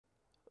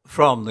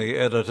From the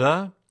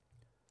editor.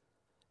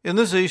 In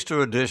this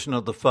Easter edition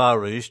of the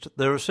Far East,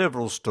 there are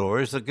several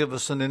stories that give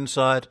us an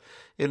insight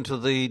into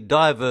the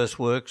diverse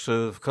works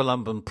of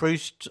Columban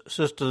priests,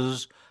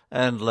 sisters,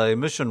 and lay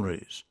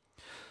missionaries.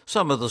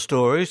 Some of the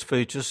stories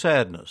feature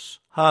sadness,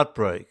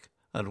 heartbreak,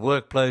 and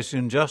workplace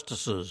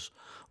injustices,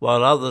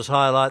 while others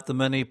highlight the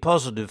many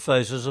positive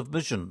faces of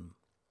mission.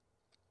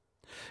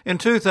 In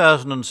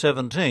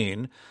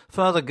 2017,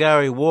 Father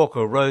Gary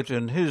Walker wrote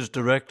in his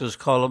director's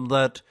column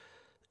that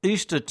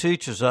Easter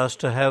teaches us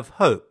to have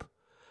hope,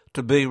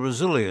 to be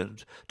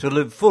resilient, to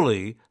live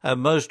fully,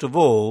 and most of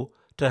all,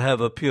 to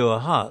have a pure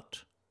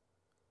heart.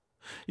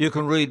 You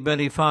can read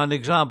many fine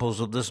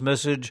examples of this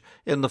message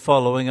in the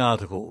following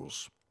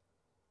articles.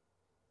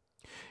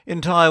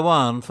 In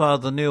Taiwan,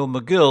 Father Neil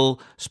McGill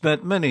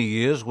spent many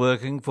years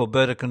working for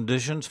better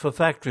conditions for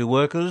factory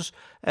workers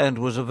and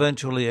was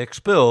eventually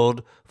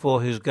expelled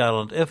for his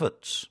gallant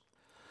efforts.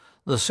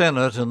 The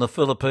Senate in the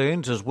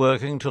Philippines is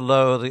working to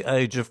lower the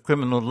age of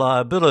criminal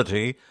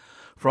liability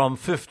from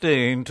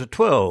 15 to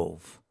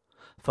 12.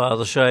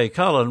 Father Shay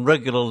Cullen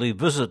regularly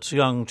visits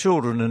young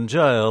children in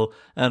jail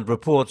and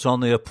reports on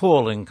the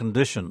appalling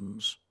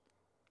conditions.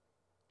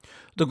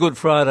 The Good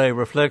Friday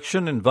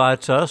reflection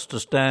invites us to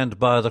stand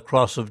by the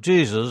cross of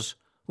Jesus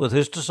with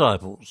his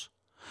disciples.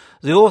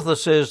 The author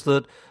says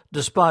that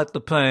despite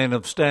the pain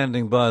of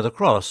standing by the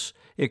cross,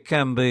 it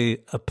can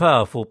be a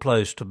powerful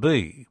place to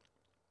be.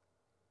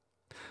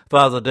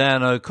 Father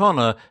Dan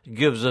O'Connor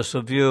gives us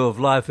a view of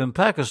life in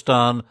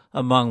Pakistan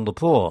among the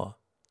poor.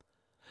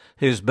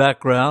 His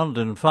background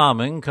in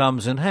farming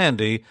comes in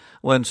handy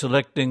when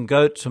selecting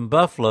goats and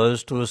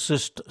buffaloes to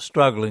assist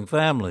struggling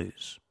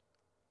families.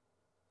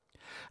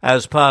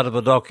 As part of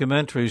a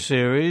documentary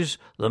series,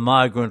 The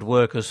Migrant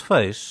Worker's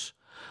Face,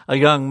 a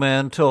young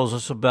man tells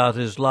us about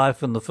his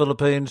life in the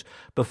Philippines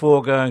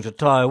before going to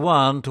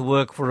Taiwan to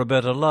work for a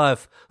better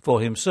life for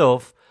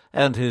himself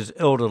and his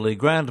elderly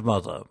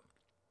grandmother.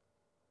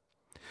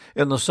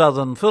 In the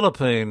southern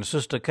Philippines,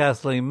 Sister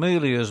Kathleen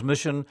Melia's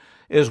mission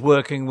is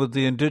working with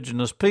the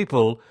indigenous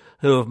people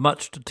who have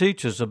much to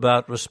teach us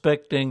about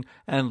respecting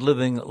and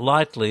living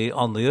lightly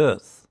on the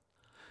earth.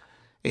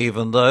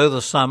 Even though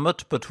the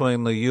summit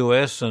between the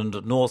US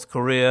and North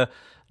Korea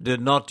did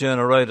not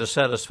generate a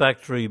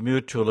satisfactory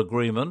mutual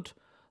agreement,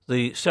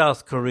 the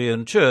South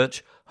Korean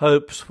Church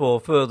hopes for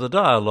further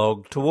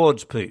dialogue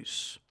towards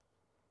peace.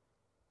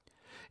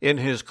 In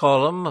his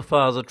column,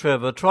 Father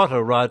Trevor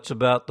Trotter writes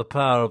about the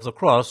power of the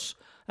cross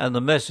and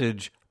the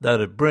message that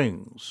it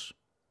brings.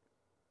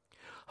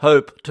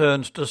 Hope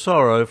turns to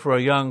sorrow for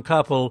a young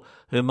couple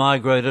who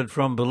migrated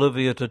from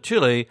Bolivia to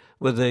Chile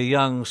with their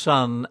young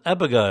son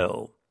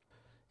Abigail.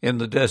 In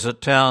the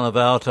desert town of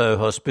Alto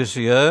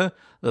Hospicio,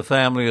 the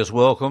family is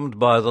welcomed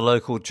by the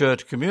local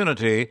church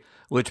community,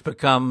 which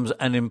becomes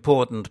an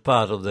important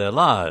part of their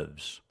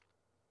lives.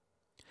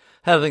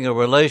 Having a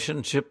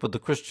relationship with the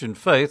Christian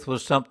faith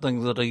was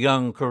something that a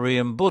young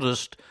Korean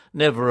Buddhist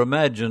never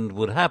imagined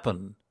would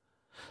happen.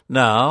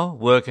 Now,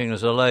 working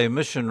as a lay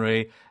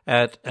missionary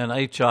at an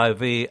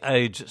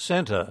HIV/AIDS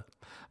centre,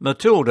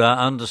 Matilda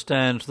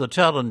understands the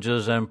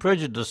challenges and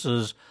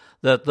prejudices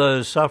that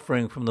those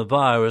suffering from the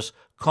virus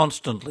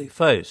constantly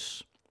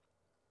face.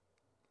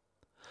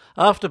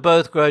 After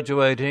both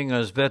graduating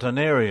as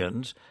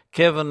veterinarians,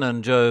 Kevin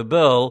and Joe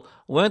Bell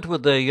went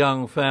with their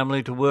young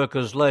family to work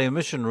as lay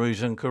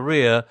missionaries in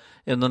Korea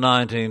in the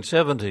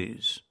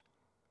 1970s.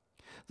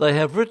 They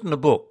have written a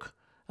book,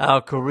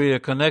 Our Korea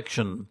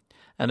Connection,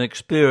 an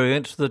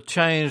experience that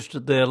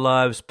changed their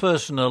lives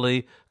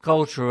personally,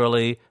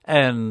 culturally,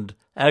 and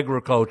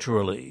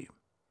agriculturally.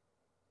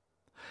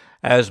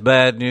 As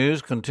bad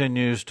news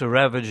continues to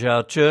ravage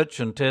our church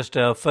and test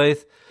our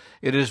faith,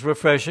 it is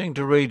refreshing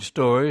to read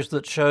stories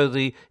that show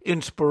the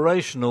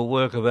inspirational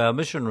work of our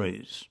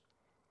missionaries.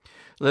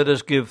 Let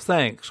us give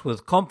thanks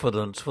with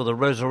confidence for the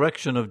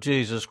resurrection of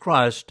Jesus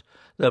Christ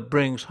that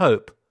brings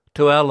hope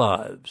to our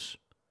lives.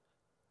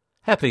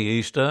 Happy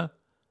Easter.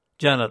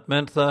 Janet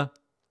Mentha,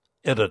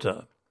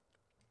 Editor.